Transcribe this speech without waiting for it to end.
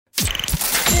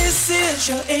This is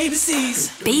your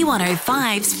ABCs.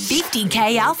 B105's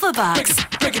 50K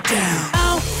Alphabucks. Break it down.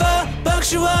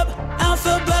 Alphabucks you up.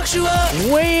 Alphabucks you up.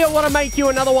 We want to make you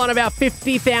another one of our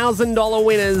 $50,000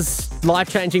 winners.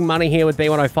 Life-changing money here with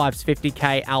B105's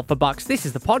 50K Alphabucks. This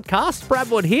is the podcast. Brad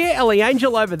Wood here, Ellie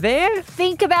Angel over there.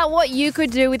 Think about what you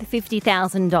could do with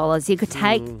 $50,000. You could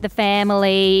take the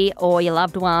family or your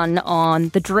loved one on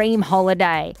the dream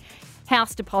holiday,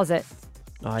 house deposit,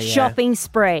 shopping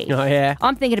spree. Oh, yeah.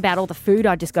 I'm thinking about all the food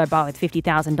I'd just go buy with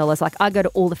 $50,000. Like, I go to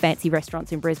all the fancy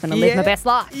restaurants in Brisbane and live my best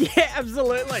life. Yeah,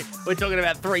 absolutely. We're talking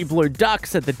about 3 Blue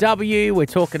Ducks at the W. We're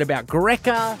talking about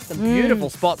Greca. Some beautiful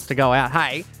spots to go out.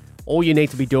 Hey, all you need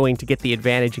to be doing to get the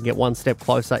advantage and get one step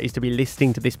closer is to be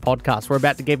listening to this podcast. We're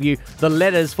about to give you the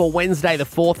letters for Wednesday, the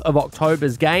 4th of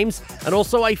October's games, and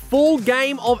also a full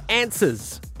game of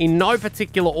answers in no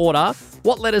particular order.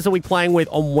 What letters are we playing with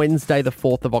on Wednesday, the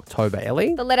 4th of October,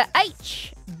 Ellie? The letter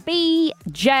H, B,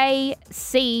 J,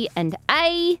 C, and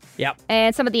A. Yep.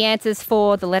 And some of the answers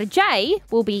for the letter J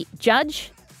will be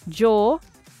Judge, Jaw,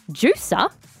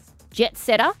 Juicer, Jet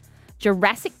Setter,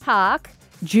 Jurassic Park,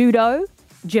 Judo,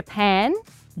 Japan,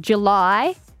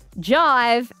 July,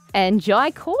 Jive, and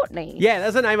Jai Courtney. Yeah,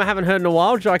 that's a name I haven't heard in a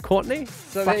while, Jai Courtney.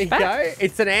 So there you go.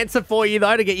 It's an answer for you,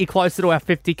 though, to get you closer to our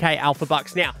 50K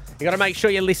Alphabucks. Now, you got to make sure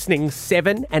you're listening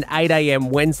 7 and 8 a.m.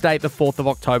 Wednesday, the 4th of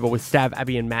October with Stav,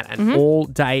 Abby and Matt, and all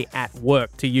day at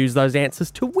work to use those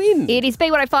answers to win. It is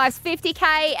B105's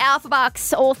 50K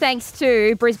Alphabucks, all thanks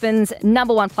to Brisbane's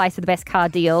 #1 place for the best car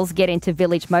deals. Get into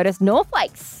Village Motors North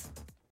Lakes.